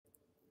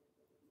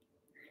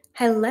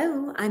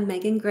Hello, I'm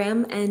Megan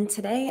Graham, and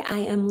today I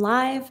am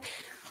live.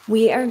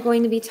 We are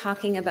going to be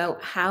talking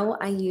about how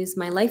I use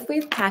my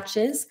Lifewave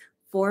patches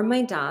for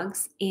my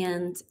dogs.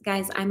 And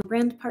guys, I'm a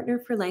brand partner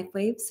for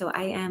Lifewave, so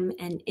I am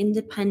an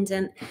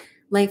independent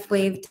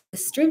Lifewave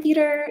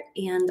distributor,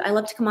 and I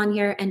love to come on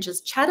here and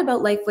just chat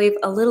about Lifewave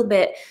a little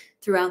bit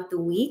throughout the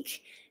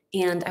week.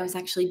 And I was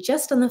actually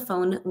just on the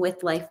phone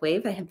with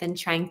Lifewave. I have been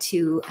trying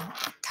to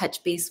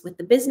touch base with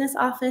the business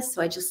office,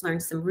 so I just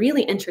learned some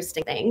really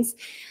interesting things.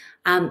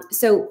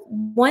 So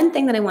one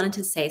thing that I wanted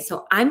to say,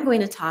 so I'm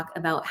going to talk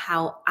about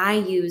how I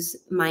use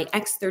my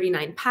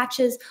X39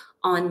 patches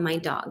on my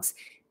dogs.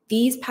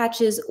 These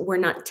patches were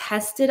not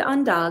tested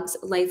on dogs.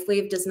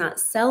 Lifewave does not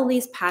sell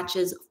these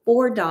patches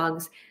for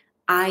dogs.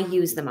 I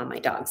use them on my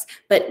dogs.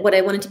 But what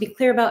I wanted to be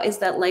clear about is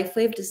that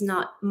Lifewave does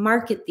not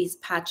market these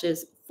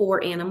patches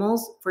for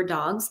animals, for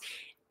dogs.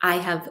 I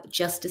have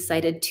just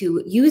decided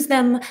to use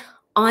them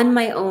on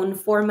my own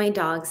for my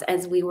dogs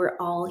as we were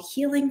all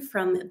healing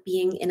from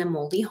being in a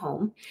moldy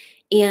home.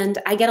 And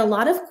I get a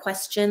lot of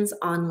questions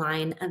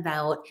online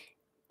about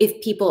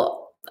if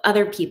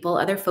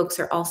other folks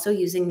are also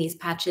using these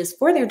patches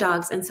for their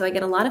dogs. And so I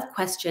get a lot of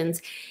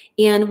questions.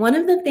 And one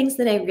of the things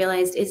that I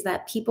realized is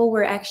that people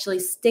were actually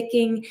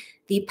sticking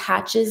the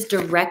patches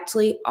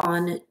directly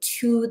on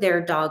to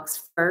their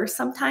dog's fur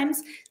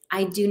sometimes.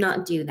 I do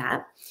not do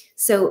that.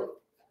 So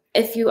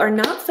if you are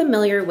not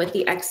familiar with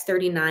the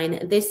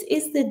X39, this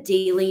is the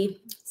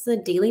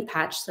daily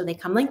patch. So they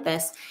come like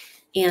this.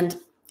 And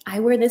I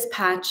wear this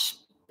patch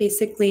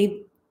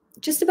basically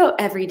just about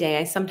every day.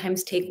 I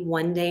sometimes take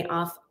one day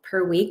off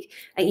per week.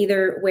 I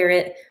either wear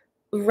it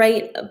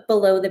right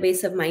below the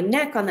base of my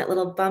neck on that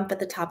little bump at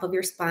the top of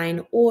your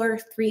spine, or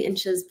 3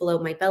 inches below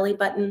my belly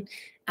button.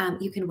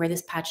 You can wear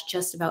this patch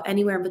just about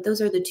anywhere, but those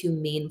are the two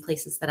main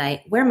places that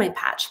I wear my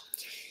patch.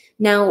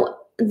 Now,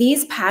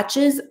 these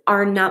patches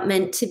are not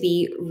meant to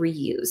be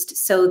reused.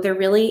 So they're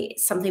really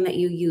something that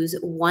you use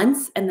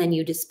once and then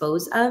you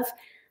dispose of.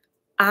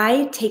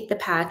 I take the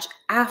patch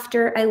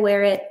after I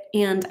wear it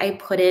and I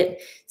put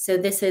it. So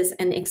this is,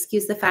 and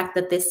excuse the fact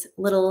that this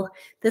little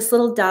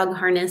dog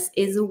harness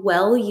is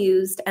well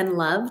used and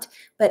loved,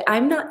 but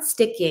I'm not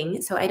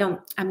sticking. So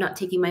I'm not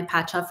taking my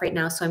patch off right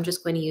now. So I'm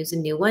just going to use a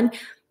new one,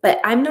 but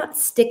I'm not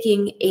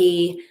sticking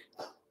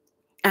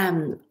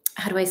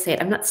how do I say it?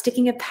 I'm not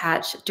sticking a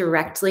patch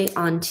directly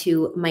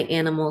onto my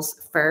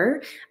animal's fur.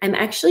 I'm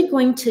actually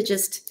going to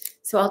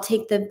so I'll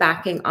take the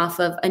backing off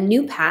of a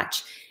new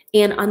patch,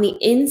 and on the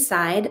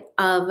inside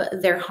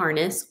of their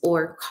harness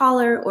or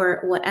collar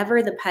or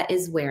whatever the pet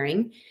is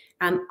wearing,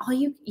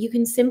 you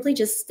can simply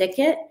just stick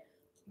it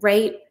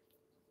right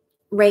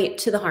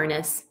to the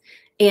harness.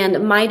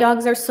 And my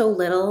dogs are so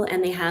little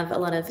and they have a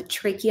lot of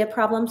trachea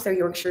problems. They're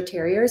Yorkshire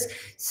Terriers.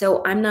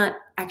 So I'm not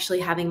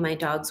actually having my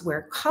dogs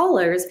wear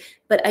collars,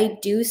 but I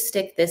do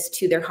stick this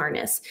to their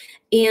harness.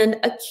 And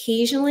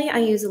occasionally I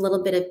use a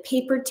little bit of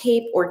paper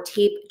tape or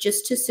tape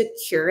just to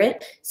secure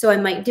it. So I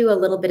might do a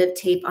little bit of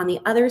tape on the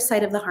other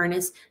side of the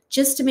harness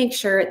just to make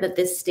sure that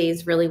this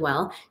stays really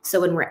well. So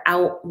when we're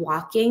out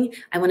walking,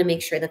 I want to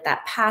make sure that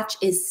that patch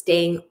is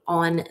staying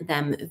on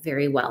them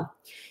very well.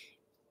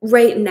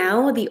 Right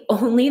now, the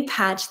only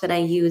patch that I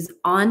use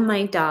on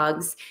my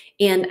dogs,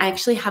 and I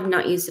actually have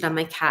not used it on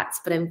my cats,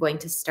 but I'm going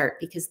to start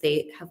because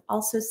they have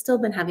also still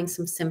been having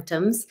some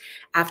symptoms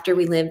after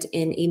we lived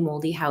in a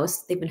moldy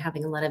house. They've been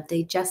having a lot of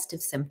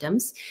digestive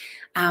symptoms,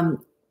 and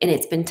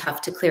it's been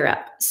tough to clear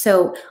up.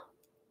 So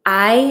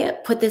I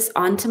put this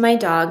onto my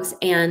dogs,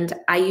 and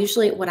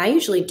what I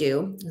usually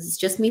do, this is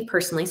just me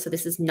personally, so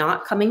this is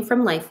not coming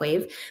from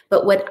Lifewave,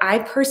 but what I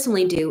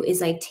personally do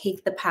is I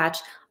take the patch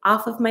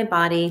off of my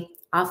body,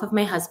 off of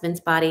my husband's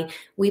body.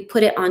 We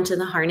put it onto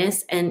the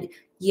harness, and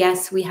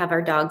yes, we have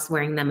our dogs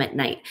wearing them at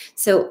night.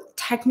 So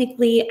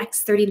technically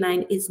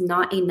X39 is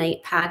not a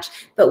night patch,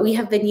 but we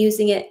have been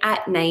using it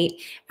at night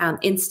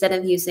instead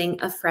of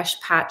using a fresh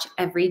patch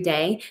every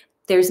day.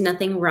 There's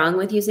nothing wrong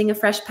with using a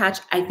fresh patch.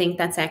 I think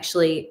that's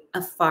actually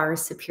a far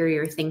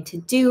superior thing to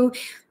do.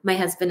 My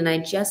husband and I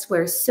just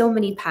wear so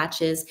many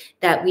patches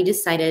that we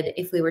decided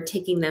if we were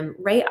taking them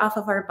right off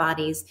of our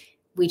bodies,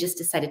 we just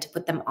decided to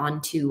put them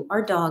onto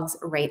our dogs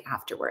right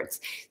afterwards.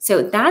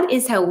 So that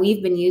is how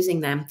we've been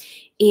using them.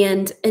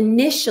 And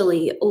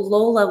initially,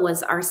 Lola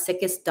was our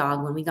sickest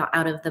dog when we got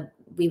out of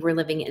we were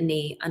living in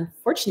a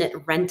unfortunate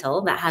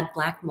rental that had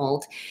black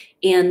mold.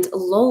 And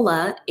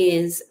Lola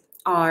is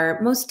our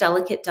most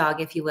delicate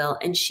dog, if you will.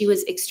 And she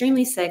was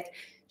extremely sick.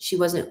 She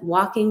wasn't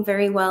walking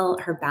very well.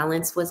 Her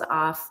balance was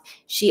off.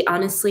 She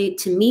honestly,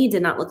 to me,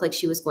 did not look like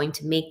she was going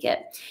to make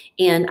it.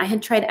 And I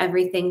had tried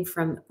everything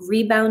from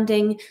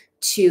rebounding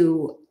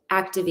to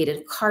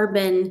activated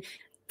carbon,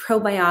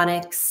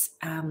 probiotics,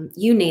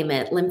 you name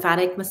it,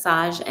 lymphatic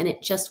massage, and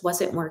it just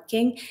wasn't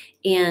working.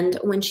 And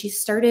when she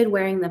started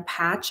wearing the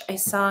patch, I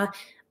saw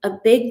a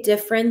big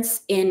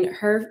difference in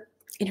her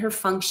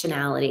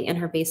functionality, in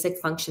her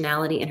basic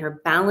functionality, in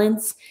her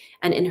balance,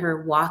 and in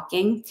her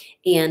walking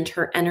and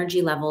her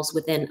energy levels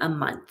within a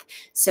month.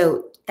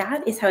 So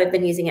that is how I've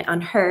been using it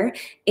on her.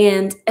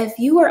 And if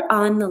you are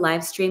on the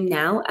live stream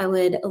now, I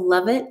would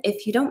love it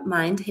if you don't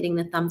mind hitting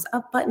the thumbs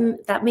up button.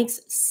 That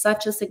makes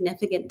such a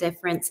significant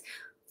difference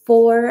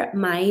for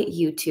my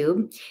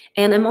YouTube.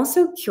 And I'm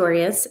also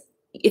curious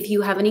if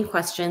you have any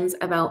questions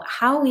about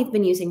how we've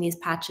been using these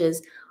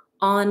patches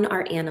on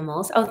our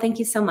animals. Oh, thank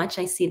you so much.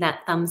 I see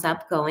that thumbs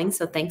up going.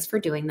 So thanks for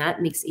doing that.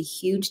 It makes a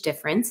huge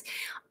difference.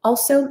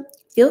 Also,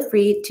 feel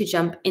free to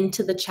jump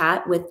into the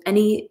chat with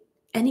any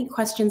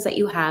questions that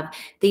you have.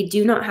 They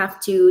do not have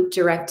to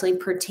directly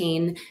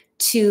pertain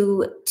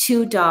to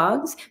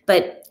dogs,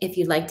 but if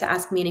you'd like to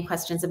ask me any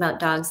questions about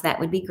dogs, that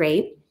would be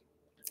great.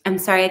 I'm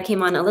sorry I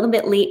came on a little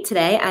bit late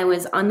today. I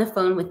was on the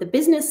phone with the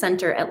business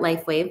center at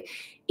Lifewave,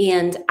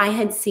 and I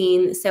had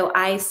seen, so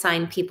I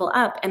signed people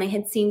up, and I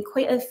had seen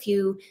quite a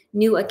few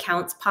new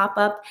accounts pop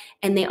up,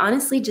 and they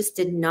honestly just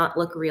did not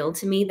look real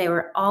to me. They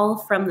were all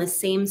from the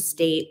same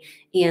state,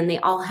 and they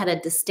all had a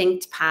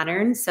distinct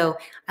pattern. So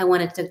I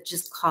wanted to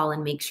just call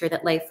and make sure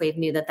that Lifewave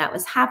knew that that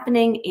was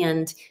happening,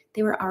 and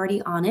they were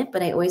already on it,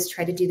 but I always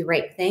try to do the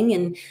right thing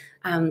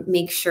and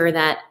make sure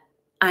that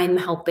I'm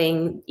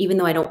helping, even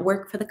though I don't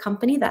work for the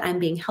company, that I'm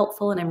being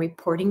helpful and I'm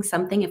reporting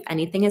something if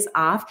anything is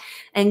off.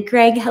 And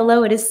Greg,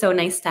 hello, it is so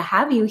nice to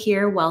have you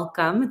here.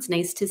 Welcome. It's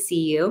nice to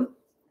see you.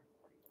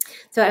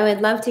 So I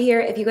would love to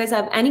hear if you guys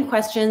have any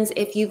questions,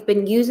 if you've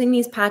been using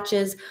these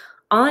patches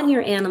on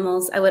your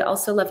animals. I would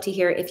also love to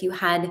hear if you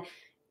had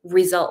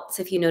results,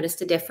 if you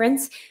noticed a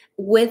difference.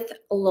 With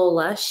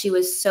Lola, she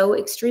was so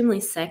extremely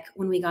sick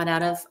when we got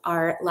out of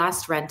our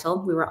last rental.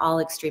 We were all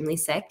extremely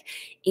sick,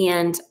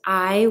 and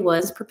I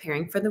was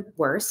preparing for the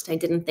worst. I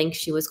didn't think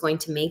she was going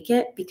to make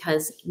it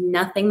because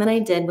nothing that I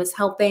did was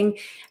helping.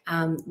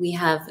 We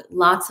have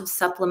lots of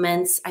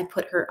supplements. I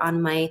put her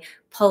on my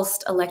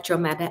pulsed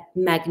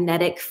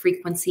electromagnetic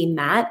frequency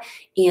mat,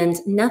 and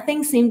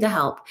nothing seemed to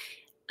help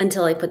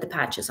until I put the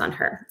patches on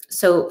her.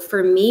 So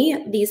for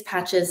me, these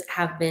patches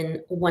have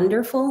been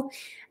wonderful.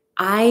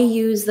 I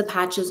use the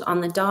patches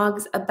on the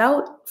dogs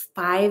about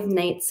 5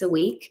 nights a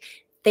week.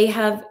 They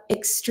have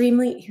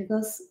extremely, here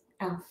goes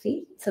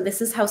Alfie. So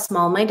this is how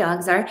small my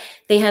dogs are.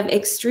 They have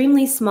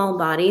extremely small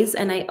bodies.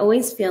 And I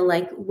always feel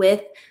like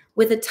with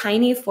a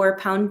tiny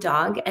 4-pound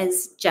dog,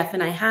 as Jeff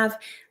and I have,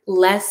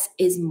 less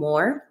is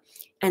more.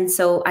 And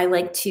so I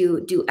like to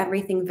do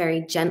everything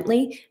very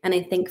gently. And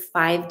I think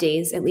 5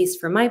 days, at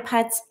least for my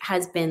pets,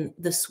 has been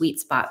the sweet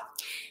spot.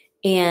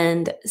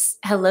 And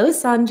hello,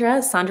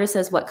 Sandra. Sandra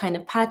says, what kind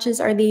of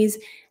patches are these?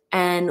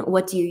 And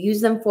what do you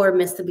use them for?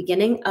 Missed the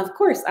beginning. Of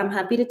course, I'm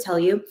happy to tell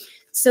you.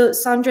 So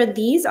Sandra,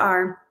 these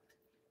are,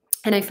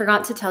 and I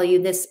forgot to tell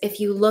you this, if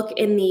you look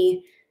in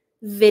the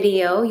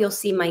video, you'll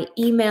see my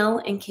email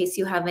in case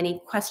you have any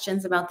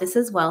questions about this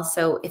as well.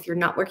 So if you're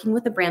not working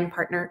with a brand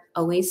partner,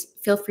 always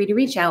feel free to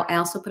reach out. I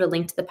also put a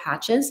link to the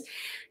patches.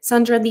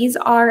 Sandra, these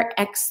are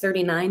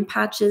X39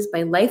 patches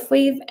by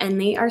Lifewave, and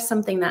they are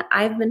something that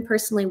I've been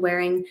personally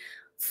wearing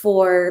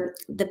for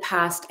the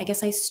past, I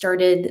guess I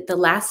started the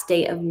last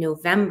day of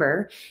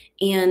November.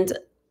 And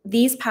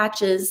these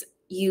patches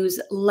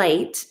use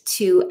light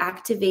to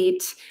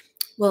activate.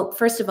 Well,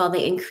 first of all,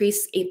 they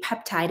increase a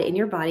peptide in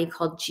your body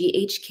called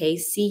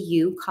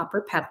GHK-Cu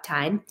Copper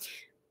Peptide.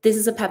 This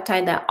is a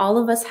peptide that all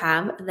of us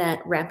have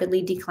that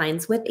rapidly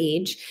declines with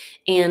age.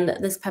 And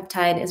this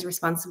peptide is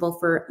responsible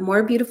for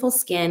more beautiful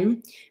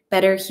skin,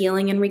 better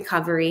healing and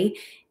recovery,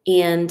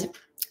 and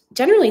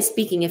generally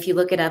speaking, if you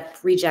look it up,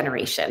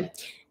 regeneration.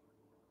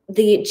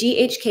 The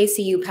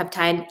GHK-Cu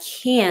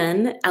peptide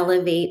can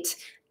elevate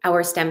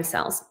our stem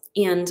cells.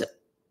 And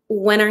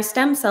when our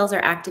stem cells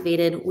are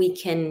activated, we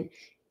can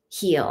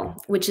heal,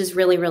 which is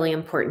really, really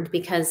important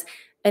because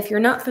if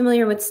you're not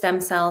familiar with stem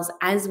cells,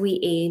 as we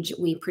age,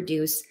 we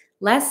produce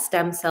less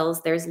stem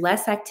cells, there's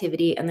less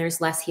activity, and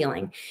there's less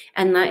healing.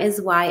 And that is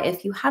why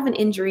if you have an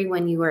injury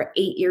when you are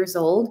 8 years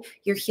old,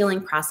 your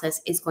healing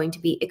process is going to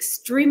be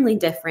extremely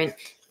different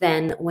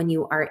than when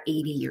you are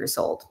 80 years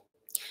old.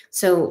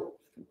 So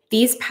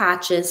these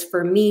patches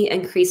for me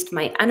increased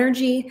my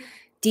energy,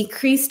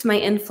 decreased my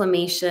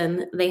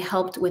inflammation. They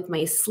helped with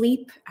my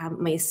sleep.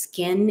 My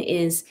skin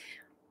is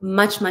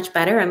much, much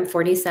better. I'm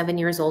 47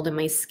 years old and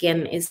my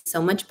skin is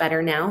so much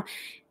better now.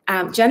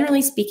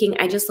 Generally speaking,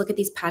 I just look at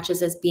these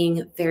patches as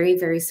being very,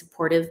 very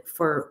supportive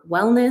for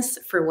wellness,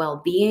 for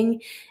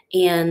well-being,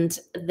 and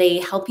they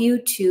help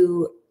you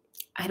to,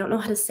 I don't know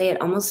how to say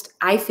it, almost,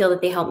 I feel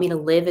that they help me to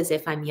live as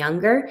if I'm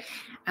younger,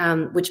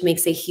 which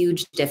makes a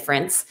huge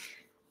difference.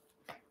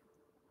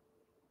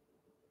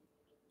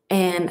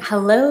 And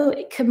hello,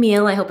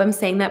 Camille. I hope I'm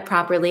saying that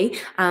properly.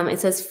 It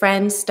says,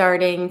 friend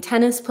starting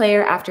tennis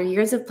player after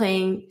years of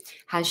playing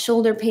has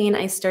shoulder pain.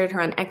 I started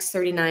her on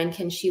X39.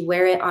 Can she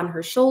wear it on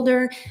her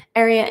shoulder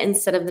area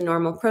instead of the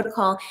normal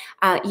protocol?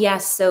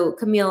 Yes. So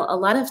Camille, a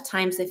lot of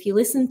times if you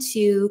listen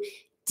to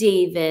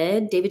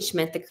David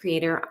Schmidt, the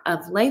creator of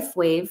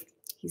Lifewave,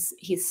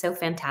 he's so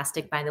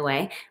fantastic, by the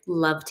way.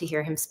 Love to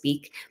hear him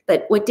speak.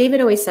 But what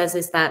David always says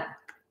is that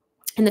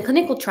in the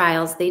clinical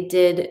trials, they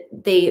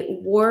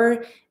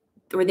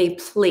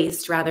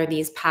placed rather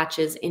these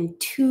patches in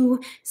 2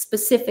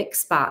 specific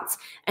spots.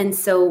 And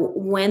so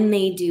when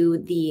they do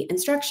the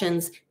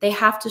instructions, they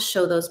have to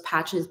show those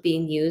patches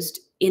being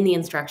used in the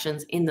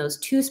instructions in those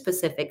 2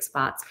 specific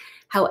spots.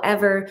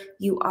 However,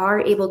 you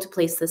are able to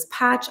place this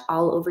patch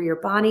all over your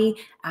body.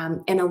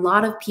 And a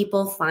lot of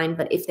people find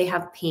that if they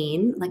have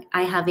pain, like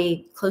I have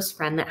a close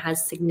friend that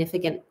has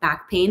significant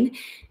back pain,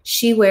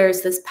 she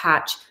wears this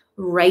patch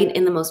right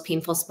in the most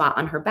painful spot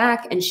on her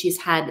back, and she's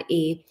had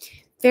a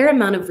fair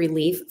amount of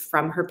relief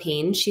from her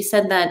pain. She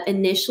said that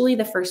initially,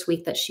 the first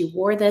week that she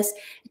wore this,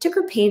 it took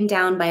her pain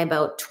down by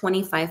about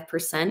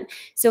 25%.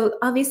 So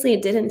obviously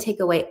it didn't take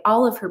away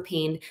all of her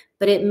pain,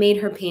 but it made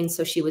her pain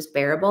so she was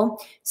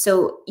bearable.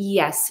 So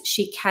yes,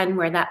 she can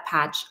wear that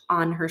patch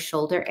on her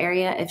shoulder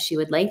area if she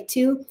would like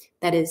to.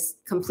 That is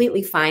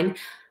completely fine.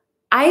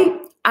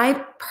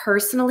 I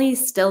personally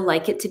still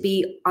like it to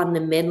be on the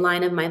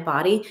midline of my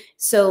body.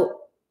 So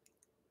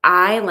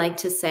I like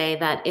to say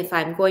that if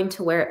I'm going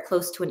to wear it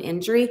close to an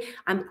injury,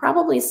 I'm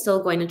probably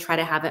still going to try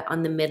to have it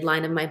on the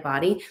midline of my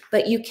body,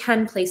 but you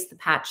can place the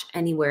patch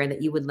anywhere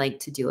that you would like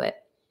to do it.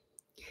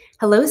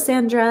 Hello,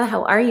 Sandra.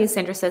 How are you?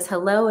 Sandra says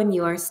hello, and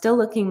you are still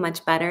looking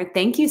much better.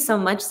 Thank you so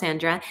much,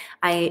 Sandra.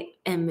 I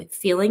am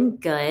feeling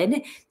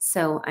good.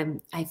 So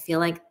I feel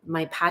like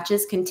my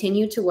patches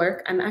continue to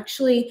work. I'm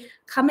actually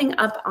coming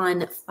up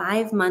on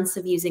 5 months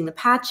of using the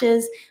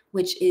patches,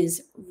 which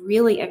is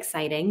really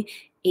exciting.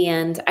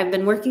 And I've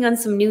been working on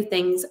some new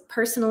things.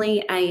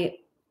 Personally, I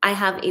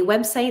have a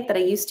website that I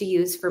used to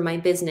use for my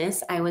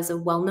business. I was a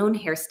well-known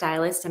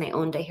hairstylist and I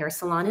owned a hair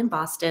salon in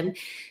Boston.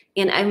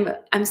 And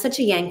I'm such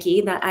a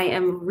Yankee that I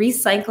am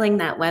recycling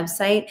that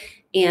website,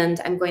 and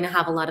I'm going to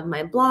have a lot of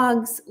my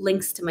blogs,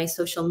 links to my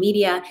social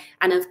media,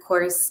 and of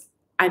course,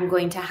 I'm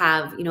going to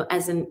have,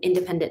 as an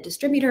independent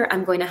distributor,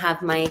 I'm going to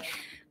have my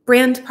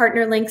brand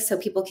partner links so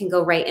people can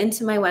go right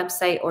into my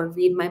website or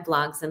read my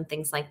blogs and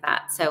things like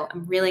that. So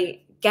I'm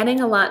really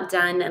getting a lot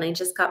done, and I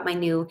just got my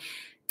new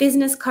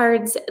business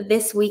cards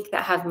this week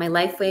that have my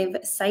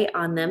Lifewave site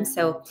on them.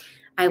 So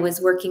I was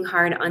working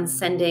hard on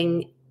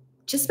sending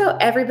just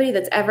about everybody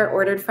that's ever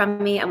ordered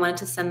from me. I wanted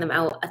to send them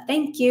out a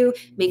thank you,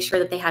 make sure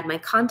that they had my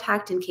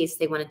contact in case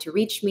they wanted to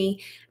reach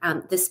me.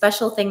 The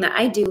special thing that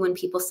I do when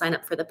people sign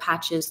up for the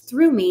patches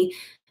through me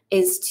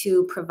is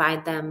to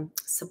provide them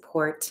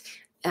support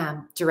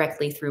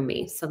directly through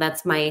me. So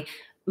that's my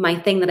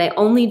thing that I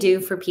only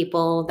do for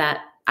people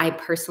that I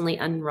personally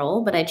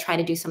enroll, but I try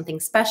to do something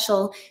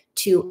special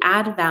to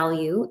add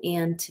value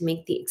and to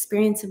make the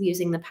experience of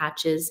using the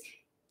patches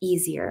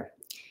easier.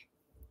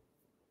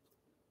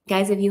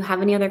 Guys, if you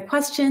have any other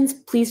questions,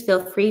 please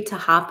feel free to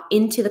hop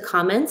into the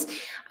comments.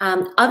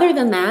 Other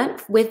than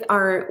that, with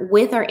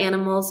our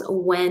animals,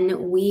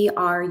 when we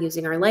are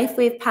using our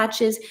Lifewave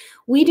patches,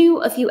 we do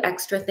a few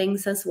extra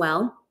things as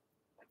well.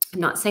 I'm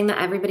not saying that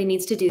everybody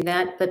needs to do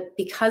that, but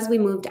because we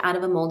moved out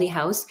of a moldy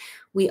house,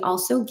 we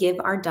also give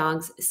our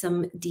dogs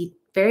some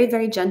very,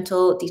 very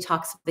gentle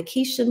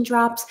detoxification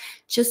drops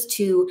just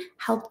to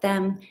help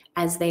them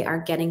as they are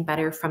getting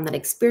better from that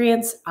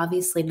experience.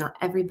 Obviously, not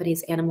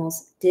everybody's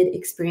animals did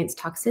experience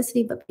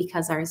toxicity, but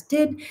because ours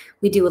did,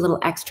 we do a little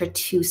extra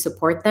to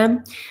support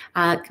them.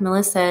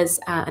 Camilla says,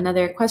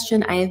 another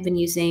question, I have been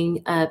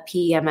using a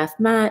PEMF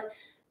mat.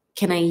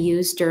 Can I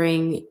use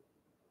during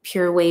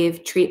pure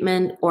wave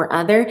treatment or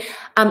other?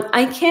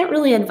 I can't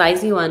really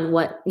advise you on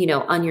what,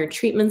 on your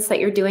treatments that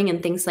you're doing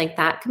and things like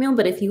that, Camille,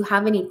 but if you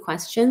have any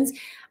questions,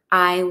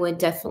 I would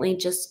definitely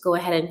just go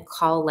ahead and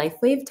call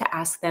Lifewave to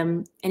ask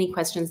them any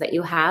questions that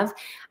you have.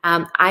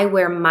 I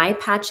wear my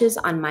patches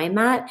on my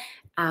mat,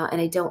 and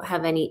I don't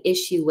have any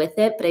issue with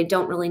it, but I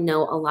don't really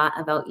know a lot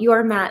about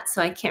your mat,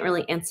 so I can't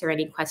really answer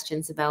any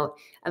questions about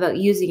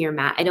using your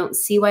mat. I don't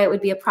see why it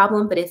would be a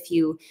problem, but if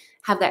you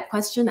have that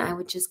question, I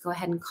would just go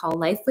ahead and call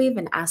Lifewave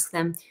and ask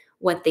them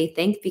what they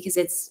think, because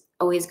it's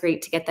always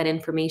great to get that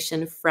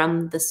information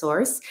from the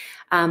source.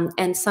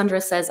 And Sandra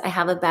says, I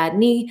have a bad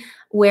knee.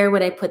 Where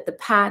would I put the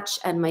patch?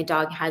 And my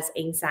dog has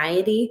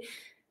anxiety.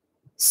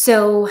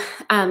 So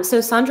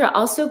Sandra,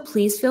 also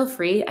please feel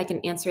free, I can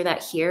answer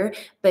that here,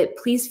 but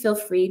please feel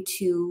free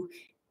to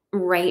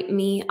write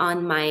me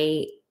on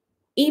my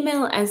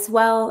email as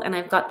well. And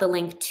I've got the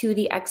link to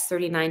the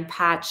X39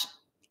 patch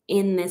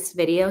in this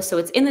video. So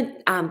it's in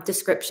the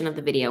description of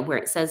the video where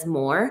it says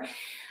more.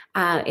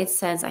 It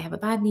says, I have a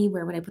bad knee,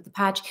 where would I put the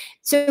patch?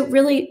 So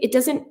really, it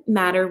doesn't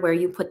matter where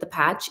you put the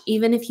patch.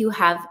 Even if you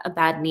have a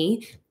bad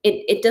knee,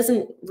 it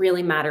doesn't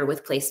really matter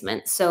with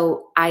placement.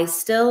 So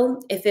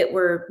if it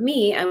were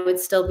me, I would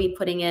still be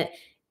putting it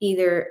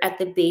either at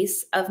the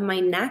base of my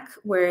neck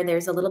where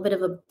there's a little bit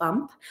of a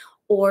bump,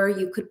 or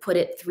you could put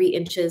it 3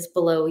 inches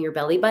below your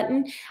belly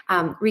button.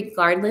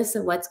 Regardless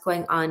of what's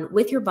going on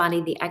with your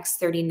body, the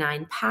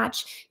X39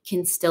 patch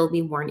can still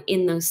be worn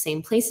in those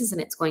same places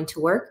and it's going to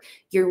work.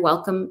 You're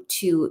welcome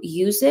to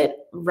use it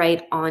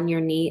right on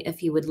your knee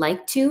if you would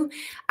like to.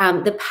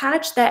 The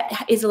patch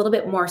that is a little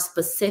bit more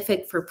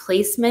specific for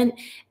placement,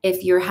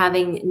 if you're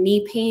having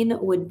knee pain,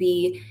 would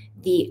be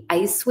the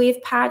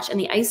Icewave patch, and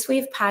the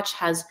Icewave patch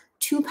has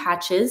 2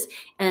 patches,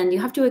 and you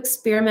have to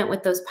experiment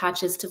with those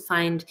patches to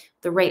find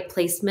the right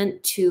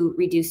placement to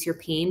reduce your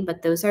pain,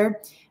 but those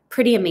are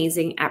pretty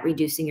amazing at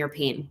reducing your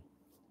pain.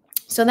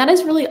 So that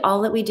is really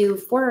all that we do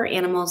for our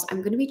animals. I'm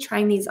going to be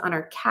trying these on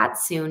our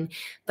cats soon,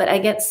 but I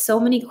get so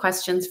many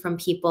questions from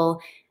people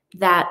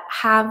that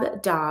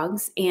have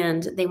dogs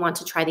and they want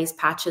to try these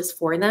patches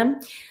for them.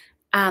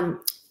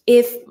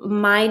 If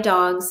my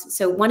dogs,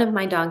 so one of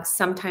my dogs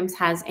sometimes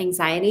has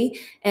anxiety,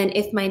 and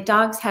if my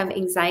dogs have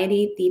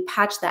anxiety, the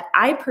patch that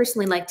I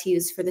personally like to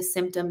use for the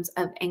symptoms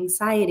of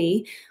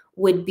anxiety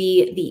would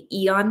be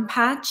the Eon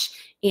patch.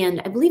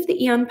 And I believe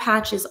the Eon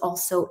patch is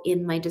also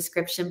in my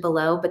description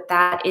below, but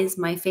that is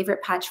my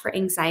favorite patch for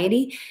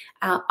anxiety.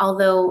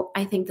 Although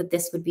I think that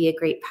this would be a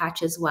great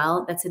patch as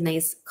well. That's a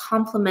nice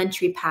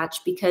complementary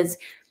patch, because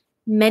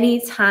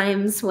many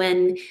times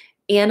when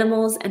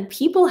animals and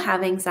people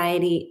have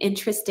anxiety,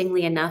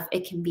 interestingly enough,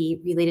 it can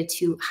be related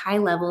to high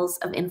levels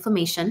of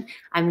inflammation.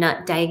 I'm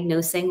not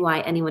diagnosing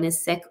why anyone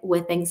is sick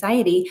with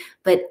anxiety,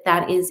 but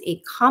that is a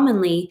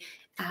commonly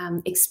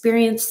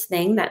experienced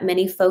thing, that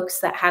many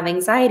folks that have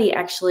anxiety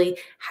actually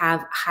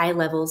have high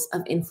levels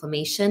of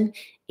inflammation.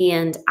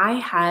 And I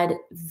had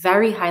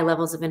very high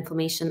levels of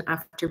inflammation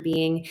after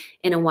being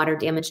in a water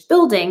damaged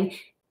building.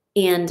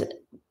 And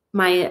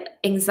my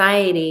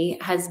anxiety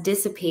has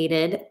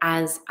dissipated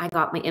as I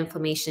got my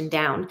inflammation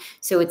down.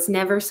 So it's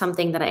never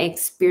something that I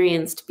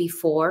experienced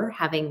before,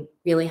 having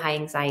really high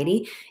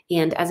anxiety.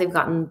 And as I've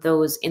gotten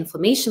those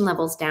inflammation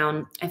levels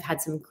down, I've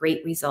had some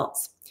great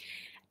results.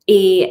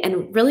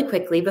 And really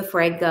quickly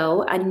before I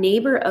go, a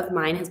neighbor of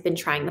mine has been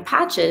trying the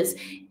patches,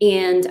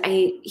 and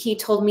he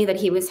told me that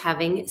he was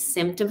having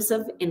symptoms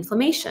of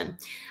inflammation,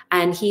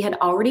 and he had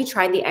already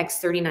tried the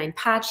X39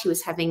 patch. He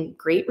was having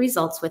great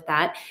results with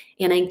that,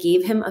 and I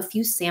gave him a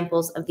few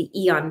samples of the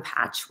Eon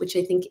patch, which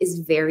I think is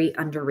very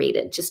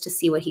underrated, just to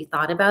see what he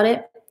thought about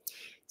it.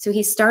 So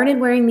he started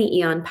wearing the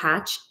Eon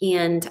patch,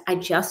 and I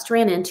just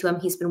ran into him.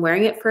 He's been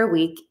wearing it for a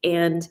week,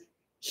 and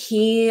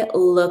he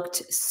looked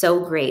so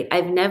great.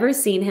 I've never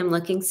seen him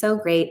looking so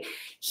great.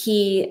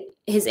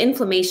 His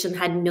inflammation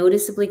had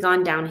noticeably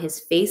gone down.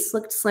 His face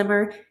looked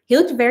slimmer. He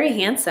looked very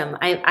handsome.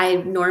 I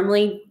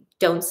normally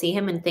don't see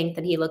him and think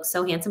that he looks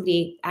so handsome, but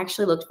he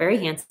actually looked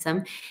very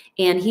handsome.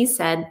 And he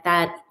said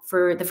that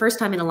for the first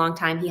time in a long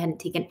time, he hadn't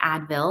taken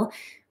Advil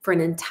for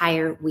an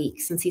entire week.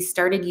 Since he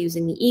started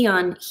using the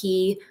Eon,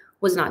 he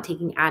was not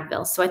taking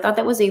Advil. So I thought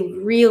that was a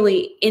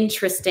really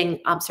interesting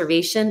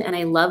observation, and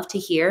I love to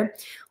hear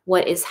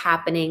what is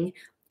happening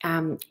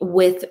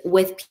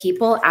with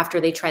people after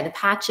they try the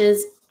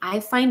patches. I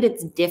find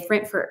it's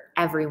different for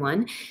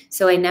everyone,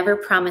 so I never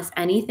promise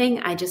anything.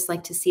 I just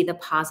like to see the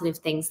positive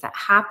things that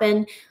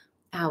happen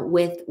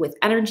with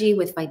energy,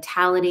 with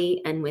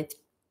vitality, and with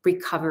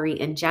recovery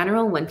in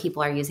general when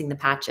people are using the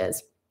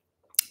patches.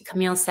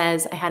 Camille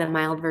says, I had a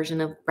mild version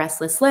of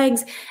restless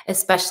legs,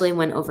 especially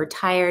when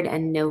overtired,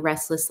 and no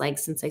restless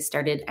legs since I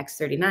started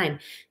X39.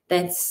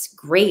 That's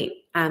great.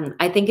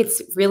 I think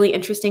it's really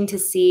interesting to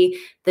see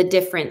the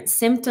different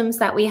symptoms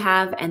that we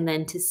have, and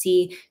then to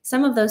see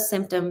some of those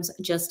symptoms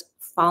just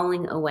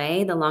falling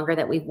away the longer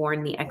that we've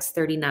worn the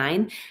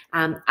X39.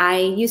 I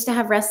used to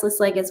have restless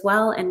leg as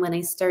well, and when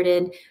I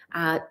started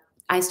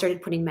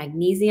putting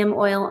magnesium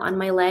oil on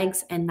my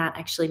legs, and that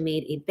actually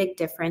made a big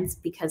difference,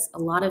 because a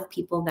lot of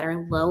people that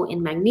are low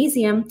in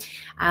magnesium,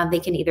 they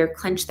can either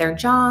clench their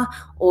jaw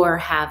or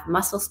have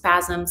muscle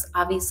spasms.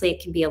 Obviously,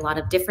 it can be a lot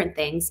of different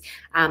things.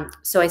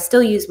 So I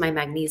still use my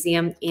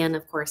magnesium, and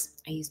of course,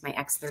 I use my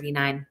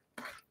X39.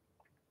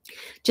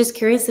 Just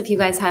curious if you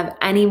guys have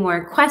any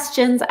more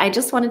questions. I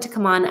just wanted to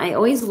come on. I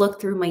always look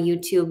through my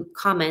YouTube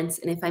comments,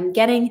 and if I'm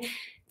getting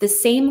the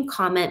same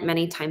comment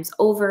many times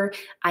over,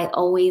 I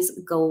always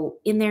go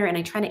in there and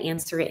I try to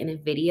answer it in a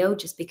video,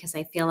 just because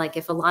I feel like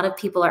if a lot of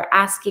people are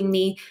asking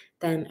me,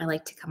 then I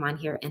like to come on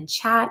here and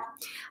chat.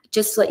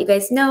 Just to let you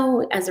guys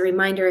know, as a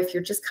reminder, if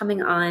you're just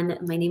coming on,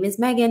 my name is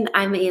Megan.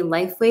 I'm a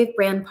Lifewave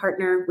brand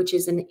partner, which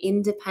is an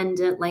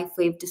independent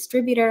Lifewave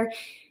distributor.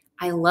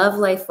 I love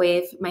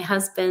Lifewave. My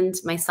husband,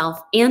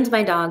 myself, and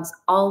my dogs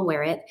all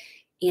wear it.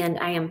 And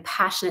I am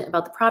passionate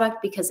about the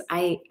product because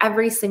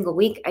every single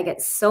week I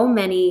get so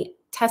many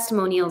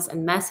testimonials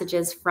and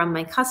messages from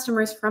my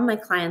customers, from my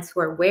clients who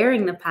are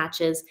wearing the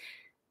patches,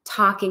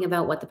 talking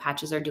about what the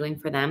patches are doing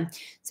for them.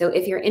 So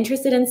if you're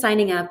interested in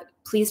signing up,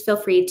 please feel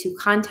free to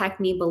contact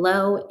me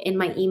below in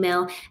my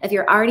email. If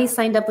you're already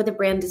signed up with a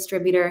brand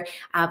distributor,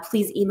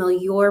 please email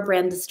your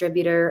brand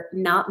distributor,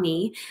 not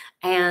me.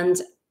 And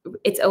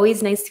it's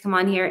always nice to come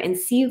on here and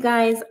see you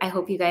guys. I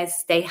hope you guys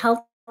stay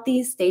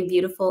healthy, stay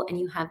beautiful, and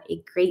you have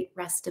a great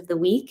rest of the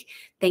week.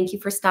 Thank you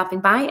for stopping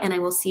by, and I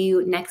will see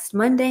you next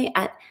Monday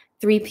at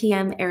 3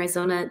 p.m.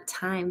 Arizona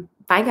time.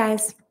 Bye,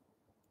 guys.